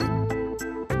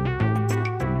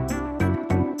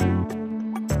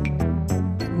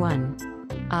1.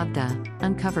 Abda,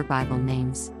 uncover Bible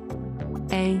names.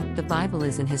 A. The Bible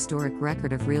is an historic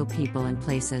record of real people and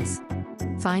places.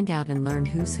 Find out and learn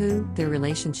who's who, their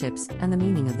relationships, and the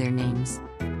meaning of their names.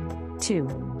 2.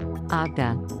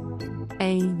 Abda.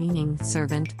 A. Meaning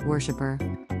servant, worshipper.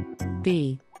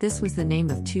 B. This was the name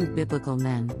of two biblical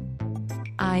men.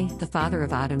 I. The father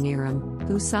of Adoniram,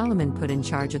 who Solomon put in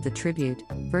charge of the tribute,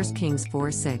 1 Kings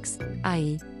 4:6,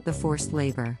 i.e., the forced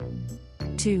labor.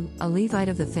 2. A Levite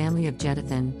of the family of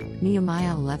Jeduthun,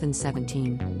 Nehemiah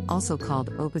 11:17, also called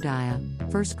Obadiah,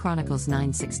 1 Chronicles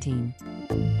 9:16.